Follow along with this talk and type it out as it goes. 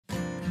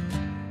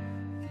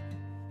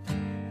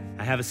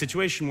I have a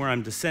situation where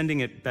I'm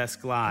descending at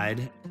best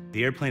glide.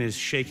 The airplane is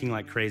shaking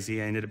like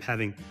crazy. I ended up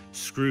having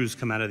screws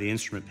come out of the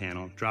instrument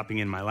panel, dropping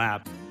in my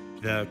lap.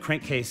 The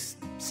crankcase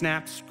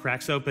snaps,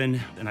 cracks open,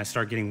 and I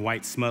start getting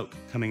white smoke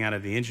coming out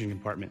of the engine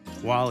compartment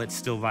while it's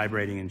still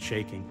vibrating and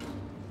shaking.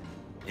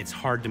 It's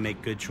hard to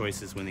make good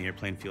choices when the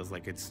airplane feels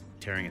like it's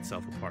tearing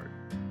itself apart.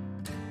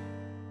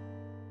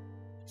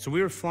 So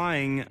we were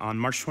flying on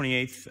March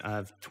 28th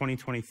of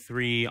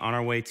 2023 on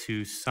our way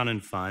to Sun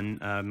and Fun.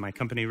 My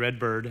company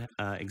Redbird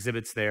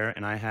exhibits there,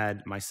 and I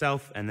had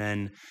myself and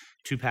then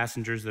 2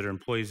 passengers that are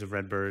employees of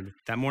Redbird.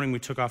 That morning we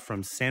took off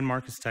from San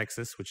Marcos,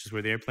 Texas, which is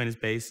where the airplane is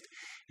based,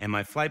 and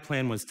my flight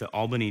plan was to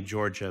Albany,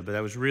 Georgia, but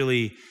that was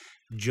really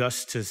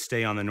just to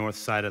stay on the north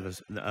side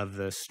of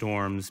the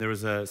storms. There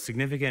was a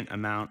significant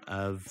amount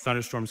of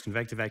thunderstorms,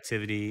 convective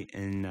activity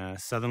in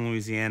southern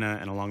Louisiana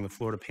and along the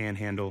Florida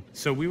Panhandle.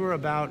 So we were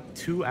about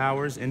 2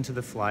 hours into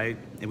the flight,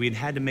 and we'd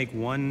had to make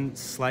one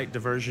slight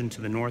diversion to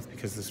the north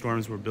because the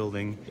storms were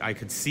building. I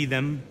could see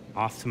them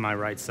off to my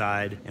right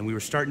side, and we were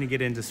starting to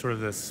get into sort of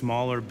the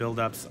smaller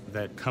buildups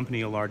that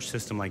accompany a large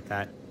system like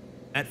that.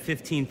 At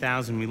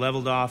 15,000, we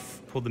leveled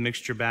off, pulled the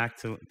mixture back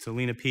to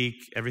Lena Peak.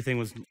 Everything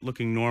was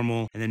looking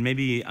normal. And then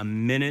maybe a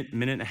minute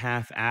and a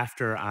half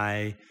after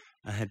I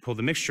had pulled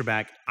the mixture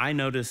back, I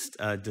noticed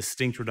a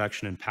distinct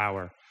reduction in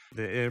power.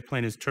 The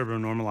airplane is turbo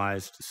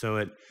normalized, so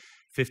at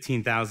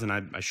 15,000,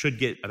 I should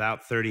get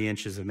about 30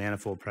 inches of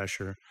manifold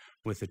pressure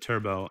with the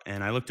turbo.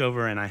 And I looked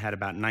over and I had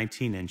about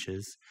 19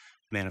 inches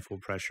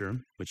manifold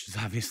pressure, which is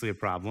obviously a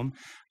problem.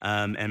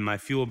 And my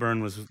fuel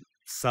burn was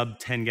sub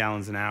 10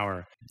 gallons an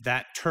hour.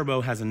 That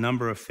turbo has a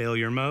number of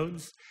failure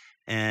modes,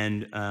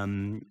 and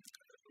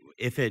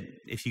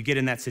if you get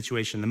in that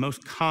situation, the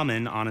most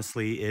common,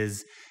 honestly,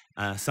 is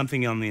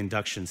something on the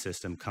induction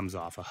system comes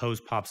off. A hose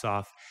pops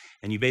off,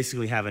 and you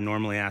basically have a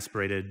normally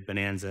aspirated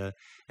Bonanza,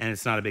 and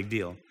it's not a big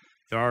deal.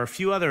 There are a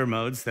few other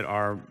modes that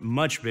are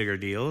much bigger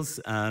deals,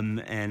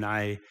 and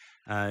I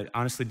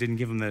honestly didn't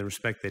give them the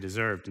respect they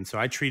deserved. And so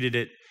I treated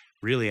it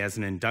really as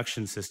an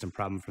induction system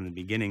problem from the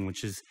beginning,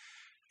 which is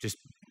just,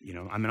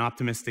 I'm an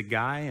optimistic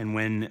guy, and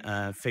when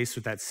faced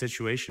with that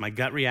situation, my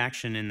gut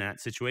reaction in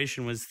that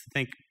situation was to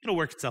think it'll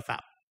work itself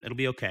out. It'll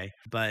be okay.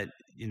 But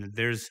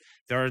there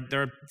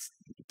are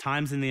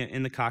times in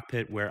the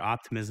cockpit where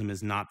optimism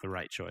is not the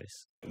right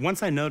choice.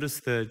 Once I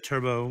noticed the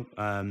turbo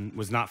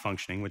was not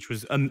functioning, which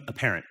was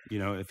apparent,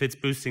 if it's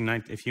boosting,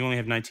 if you only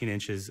have 19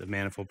 inches of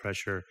manifold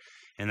pressure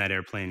in that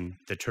airplane,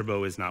 the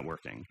turbo is not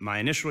working. My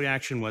initial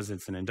reaction was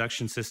it's an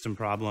induction system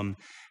problem.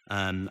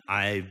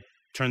 I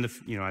turned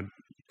I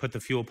put the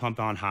fuel pump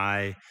on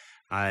high.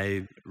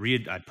 I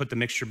put the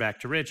mixture back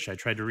to rich. I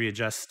tried to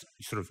readjust,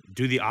 sort of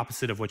do the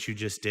opposite of what you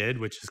just did,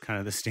 which is kind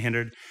of the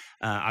standard.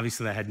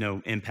 Obviously, that had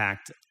no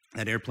impact.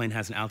 That airplane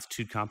has an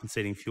altitude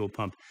compensating fuel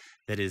pump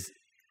that is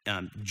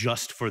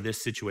just for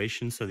this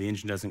situation, so the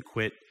engine doesn't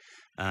quit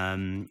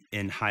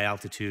in high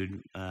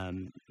altitude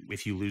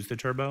if you lose the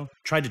turbo.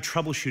 Tried to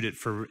troubleshoot it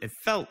it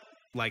felt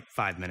like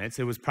 5 minutes.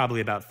 It was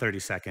probably about 30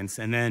 seconds.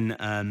 And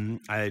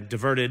then I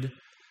diverted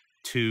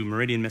to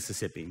Meridian,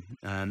 Mississippi,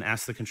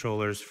 asked the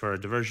controllers for a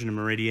diversion to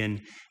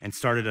Meridian, and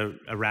started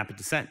a rapid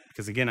descent.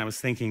 Because again, I was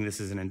thinking this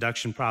is an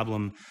induction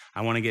problem.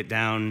 I want to get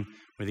down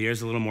where the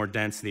air's a little more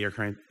dense, the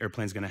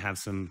airplane's going to have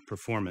some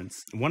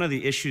performance. One of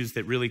the issues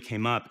that really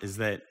came up is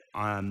that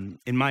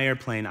in my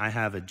airplane, I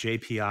have a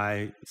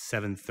JPI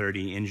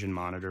 730 engine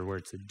monitor, where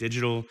it's a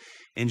digital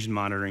engine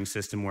monitoring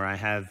system where I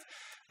have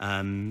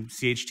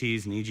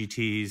CHTs and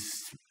EGTs,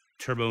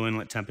 turbo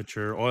inlet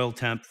temperature, oil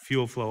temp,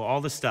 fuel flow, all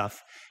the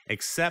stuff,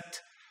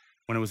 except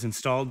when it was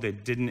installed, they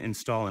didn't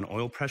install an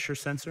oil pressure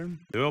sensor.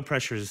 The oil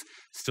pressure is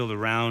still the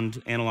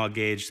round analog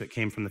gauge that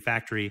came from the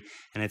factory,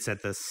 and it's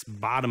at the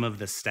bottom of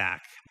the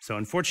stack. So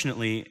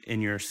unfortunately,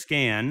 in your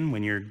scan,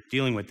 when you're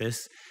dealing with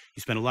this,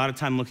 you spend a lot of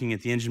time looking at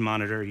the engine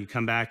monitor, you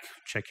come back,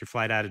 check your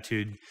flight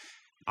attitude,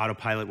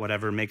 autopilot,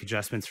 whatever, make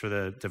adjustments for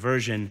the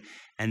diversion,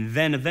 and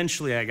then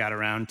eventually I got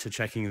around to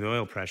checking the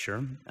oil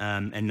pressure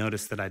and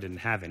noticed that I didn't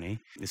have any.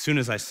 As soon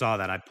as I saw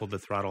that, I pulled the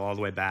throttle all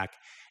the way back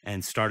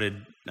and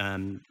started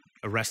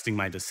arresting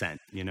my descent,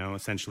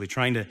 essentially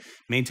trying to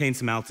maintain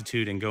some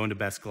altitude and go into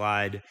best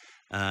glide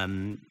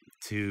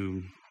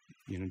to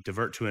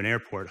divert to an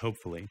airport,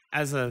 hopefully.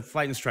 As a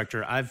flight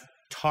instructor, I've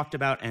talked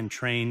about and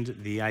trained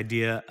the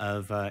idea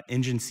of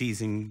engine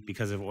seizing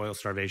because of oil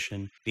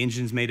starvation. The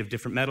engine's made of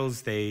different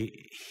metals. They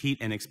heat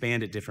and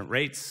expand at different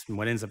rates. And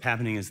what ends up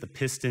happening is the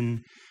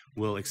piston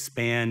will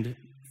expand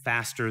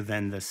faster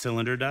than the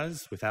cylinder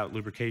does without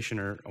lubrication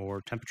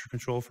or temperature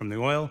control from the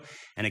oil,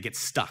 and it gets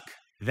stuck.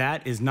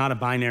 That is not a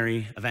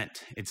binary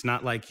event. It's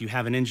not like you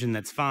have an engine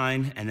that's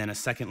fine, and then a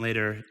second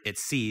later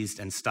it's seized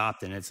and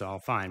stopped and it's all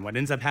fine. What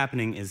ends up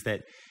happening is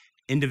that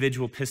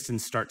individual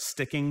pistons start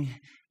sticking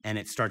and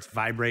it starts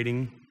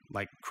vibrating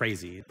like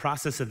crazy. The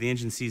process of the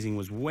engine seizing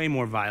was way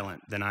more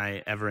violent than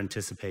I ever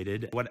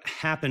anticipated. What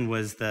happened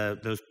was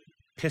those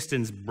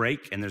pistons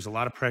break, and there's a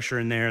lot of pressure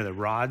in there.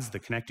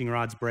 The connecting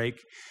rods break,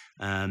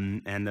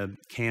 and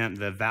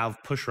the valve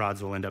push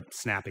rods will end up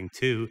snapping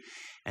too.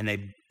 and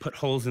they put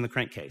holes in the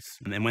crankcase.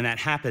 And when that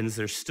happens,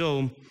 there's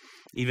still,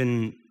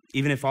 even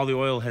if all the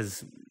oil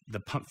has,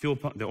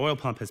 the oil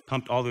pump has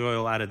pumped all the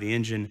oil out of the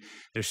engine,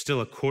 there's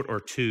still a quart or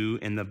two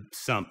in the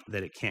sump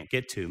that it can't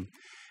get to.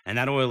 And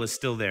that oil is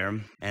still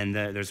there, and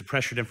there's a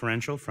pressure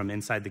differential from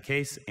inside the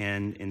case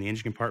and in the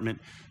engine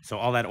compartment, so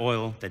all that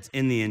oil that's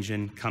in the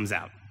engine comes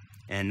out,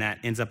 and that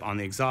ends up on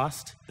the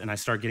exhaust, and I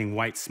start getting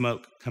white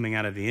smoke coming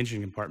out of the engine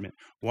compartment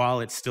while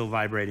it's still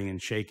vibrating and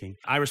shaking.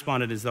 I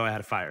responded as though I had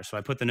a fire, so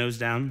I put the nose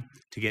down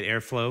to get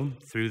airflow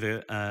through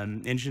the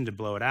engine to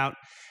blow it out.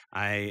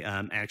 I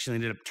actually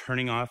ended up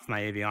turning off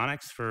my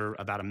avionics for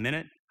about a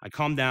minute. I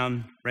calmed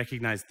down,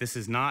 recognized this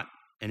is not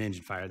an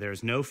engine fire. There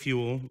is no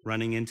fuel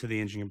running into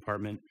the engine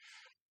compartment.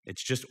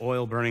 It's just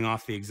oil burning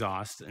off the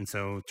exhaust. And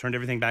so turned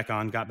everything back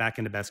on, got back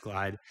into Best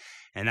Glide,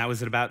 and that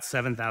was at about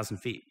 7,000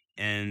 feet.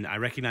 And I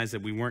recognized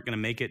that we weren't going to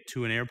make it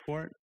to an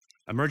airport.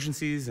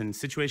 Emergencies and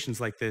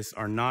situations like this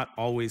are not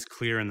always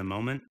clear in the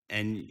moment,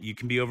 and you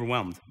can be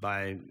overwhelmed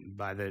by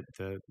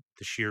the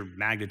sheer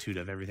magnitude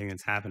of everything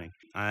that's happening.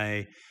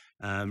 I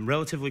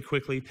relatively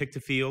quickly picked a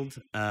field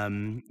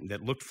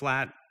that looked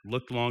flat,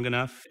 looked long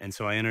enough, and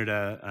so I entered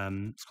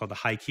it's called the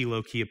high key,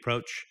 low key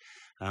approach,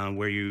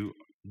 where you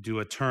do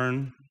a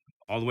turn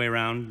all the way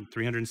around,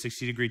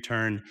 360-degree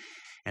turn,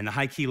 and the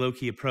high key, low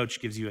key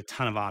approach gives you a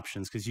ton of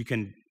options because you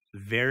can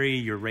vary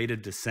your rate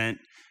of descent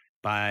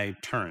by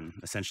turn.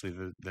 Essentially,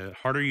 the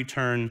harder you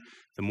turn,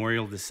 the more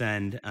you'll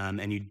descend,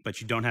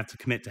 but you don't have to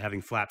commit to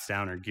having flaps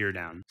down or gear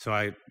down. So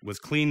I was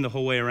clean the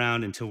whole way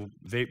around until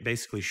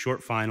basically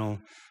short final.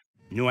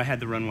 Knew I had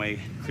the runway,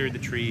 cleared the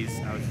trees.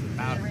 I was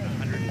about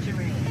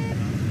 150.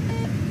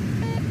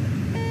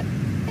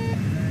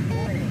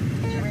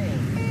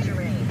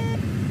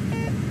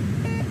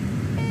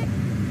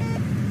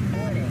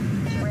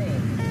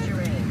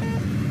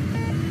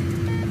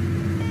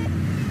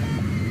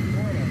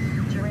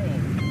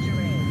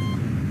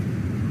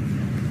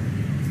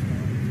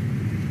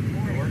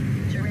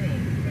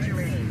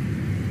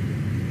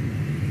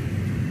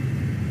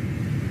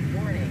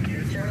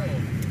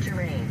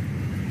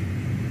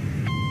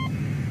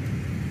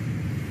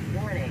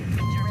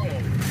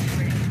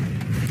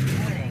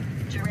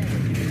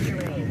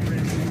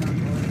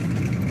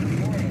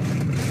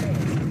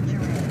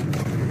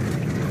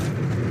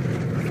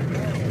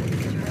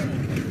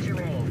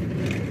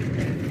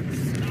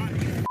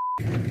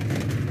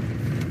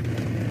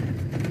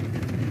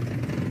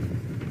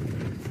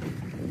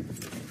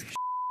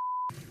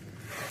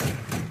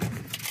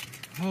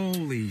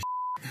 Holy shit.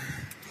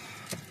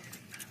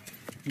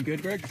 You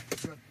good, Greg?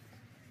 Good.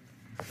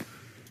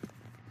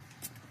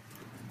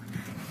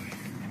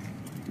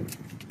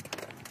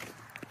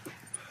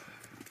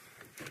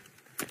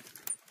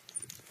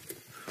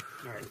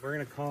 All right, we're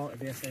gonna call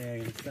the FAA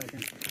in a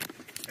second.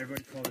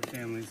 Everybody call their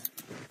families.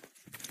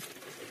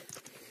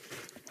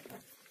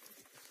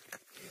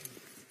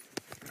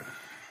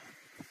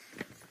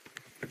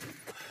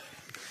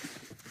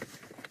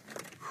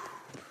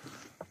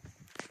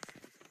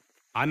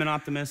 I'm an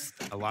optimist.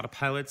 A lot of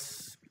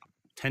pilots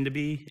tend to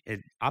be.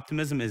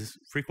 Optimism is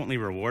frequently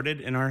rewarded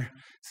in our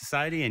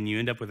society, and you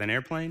end up with an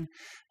airplane.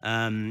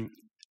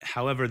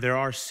 However, there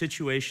are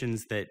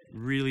situations that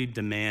really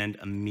demand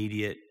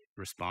immediate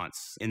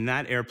response. In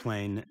that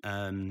airplane,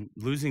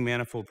 losing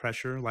manifold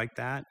pressure like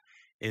that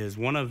is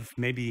one of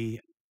maybe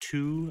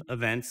two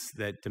events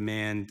that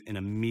demand an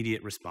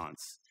immediate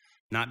response.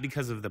 Not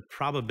because of the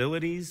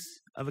probabilities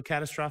of a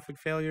catastrophic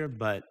failure,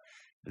 but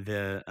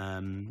the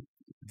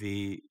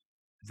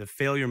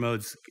failure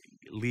modes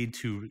lead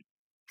to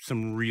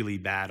some really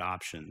bad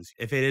options.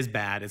 If it is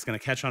bad, it's going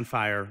to catch on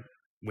fire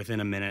within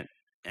a minute,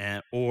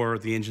 or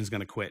the engine's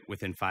going to quit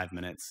within 5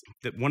 minutes.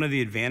 One of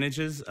the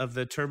advantages of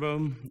the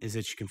turbo is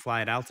that you can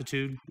fly at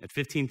altitude. At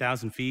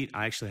 15,000 feet,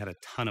 I actually had a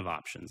ton of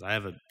options. I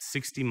have a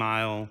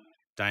 60-mile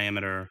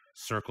diameter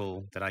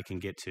circle that I can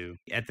get to.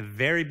 At the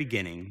very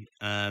beginning,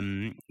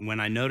 when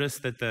I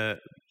noticed that the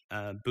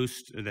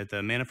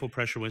manifold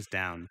pressure was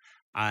down,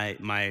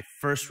 my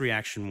first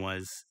reaction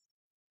was,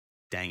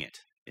 dang it,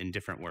 in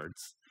different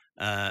words,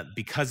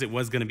 because it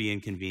was going to be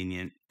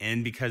inconvenient,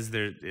 and because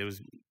it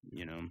was,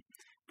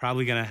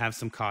 probably going to have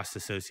some costs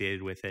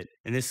associated with it.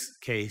 In this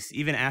case,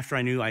 even after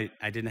I knew I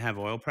didn't have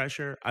oil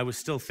pressure, I was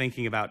still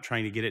thinking about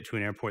trying to get it to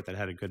an airport that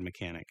had a good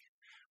mechanic,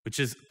 which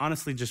is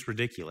honestly just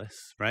ridiculous,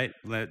 right?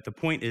 The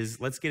point is,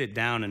 let's get it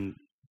down and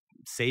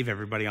save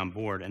everybody on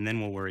board, and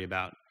then we'll worry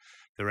about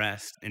the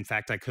rest. In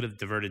fact, I could have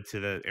diverted to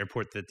the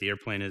airport that the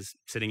airplane is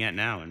sitting at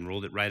now and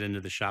rolled it right into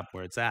the shop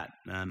where it's at.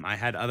 I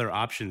had other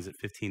options at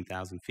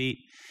 15,000 feet,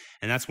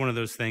 and that's one of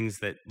those things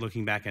that,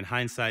 looking back in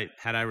hindsight,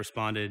 had I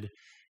responded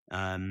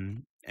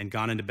and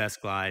gone into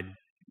Best Glide,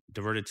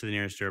 diverted to the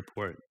nearest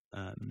airport,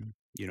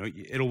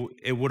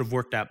 it would have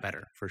worked out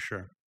better for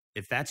sure.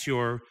 If that's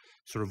your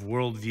sort of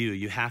worldview,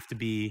 you have to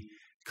be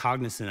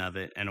cognizant of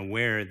it and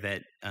aware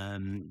that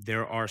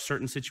there are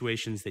certain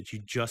situations that you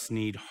just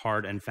need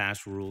hard and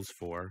fast rules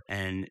for,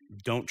 and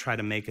don't try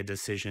to make a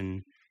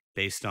decision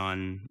based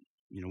on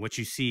what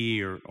you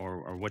see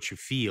or what you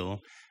feel.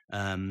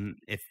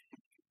 If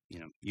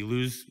You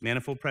lose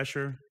manifold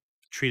pressure,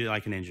 treat it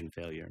like an engine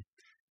failure,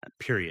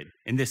 period,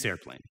 in this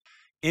airplane.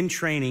 In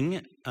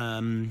training,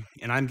 and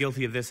I'm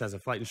guilty of this as a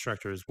flight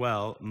instructor as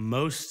well,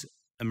 most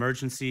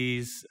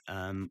emergencies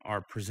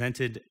are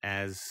presented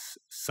as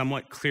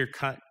somewhat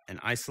clear-cut and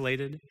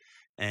isolated,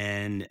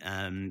 and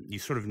you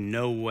sort of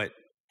know what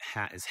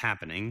is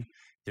happening.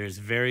 There's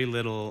very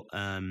little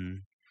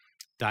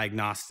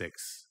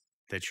diagnostics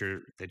that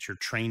you're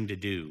trained to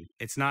do.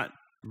 It's not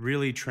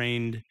really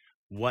trained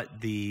what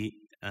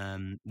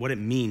it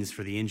means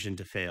for the engine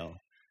to fail.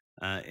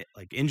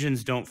 Like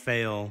engines don't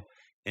fail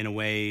in a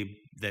way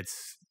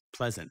that's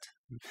pleasant.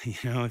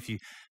 If you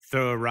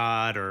throw a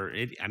rod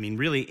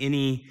really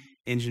any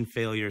engine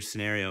failure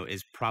scenario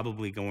is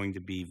probably going to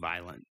be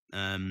violent,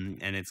 and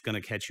it's going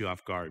to catch you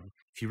off guard.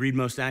 If you read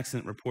most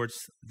accident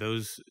reports,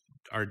 those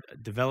are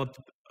developed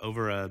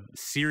over a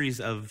series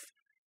of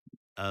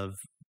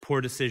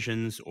poor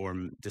decisions or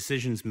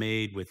decisions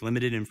made with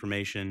limited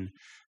information,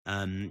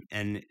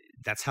 and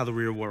that's how the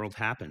real world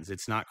happens.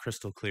 It's not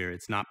crystal clear.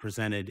 It's not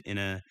presented in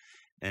a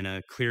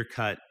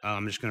clear-cut,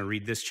 I'm just going to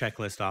read this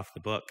checklist off the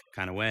book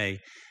kind of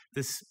way.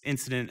 This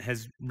incident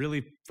has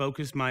really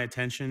focused my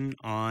attention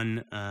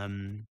on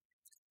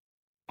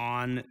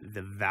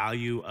the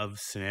value of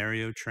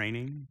scenario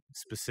training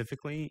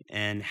specifically,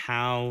 and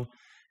how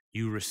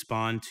you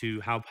respond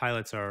to how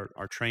pilots are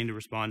trained to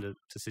respond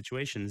to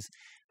situations,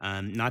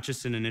 not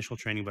just in initial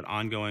training, but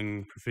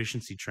ongoing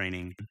proficiency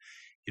training.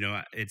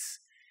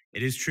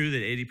 It is true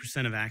that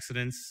 80% of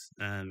accidents,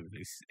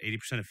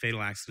 80% of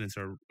fatal accidents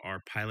are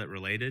pilot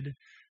related,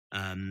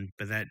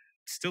 but that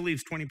still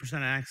leaves 20%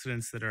 of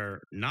accidents that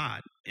are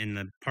not. In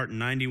the Part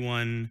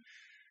 91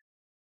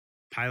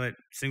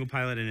 single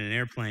pilot in an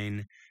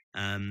airplane,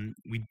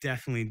 we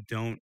definitely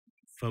don't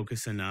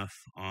focus enough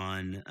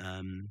on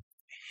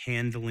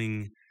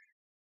handling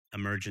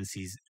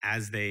emergencies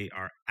as they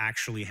are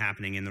actually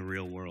happening in the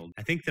real world.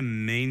 I think the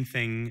main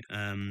thing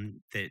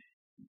that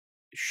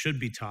should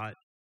be taught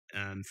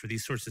for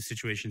these sorts of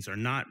situations are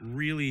not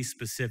really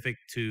specific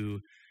to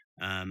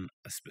a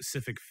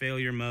specific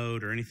failure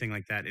mode or anything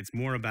like that. It's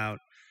more about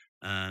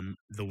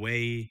the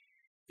way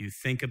you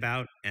think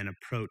about and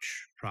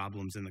approach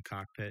problems in the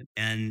cockpit,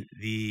 and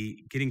the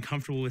getting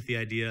comfortable with the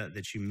idea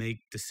that you make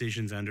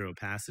decisions under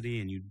opacity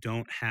and you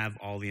don't have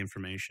all the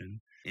information.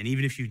 And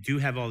even if you do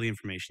have all the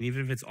information,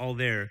 even if it's all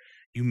there,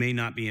 you may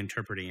not be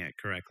interpreting it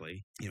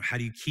correctly. How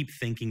do you keep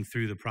thinking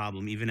through the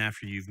problem even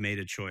after you've made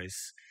a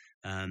choice,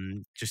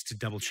 just to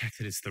double check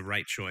that it's the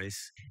right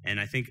choice? And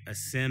I think a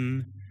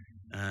sim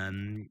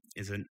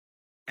is an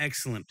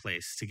excellent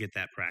place to get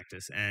that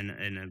practice, and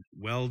a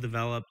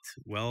well-developed,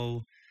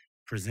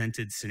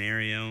 well-presented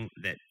scenario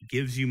that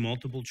gives you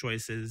multiple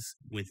choices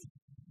with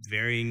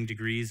varying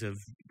degrees of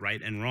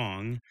right and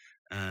wrong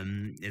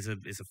is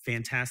a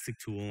fantastic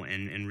tool,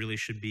 and really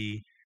should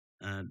be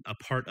a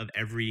part of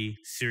every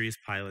serious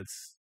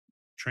pilot's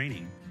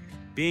training.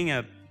 Being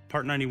a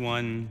Part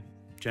 91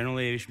 general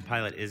aviation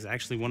pilot is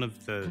actually one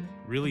of the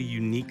really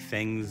unique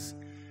things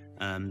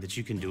that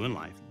you can do in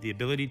life. The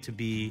ability to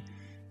be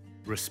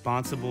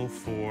responsible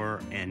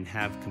for and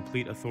have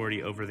complete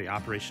authority over the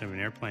operation of an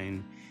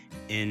airplane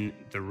in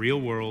the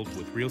real world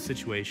with real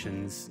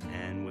situations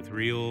and with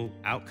real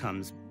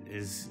outcomes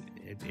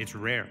it's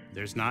rare.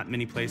 There's not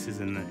many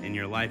places in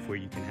your life where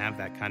you can have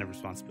that kind of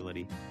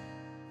responsibility.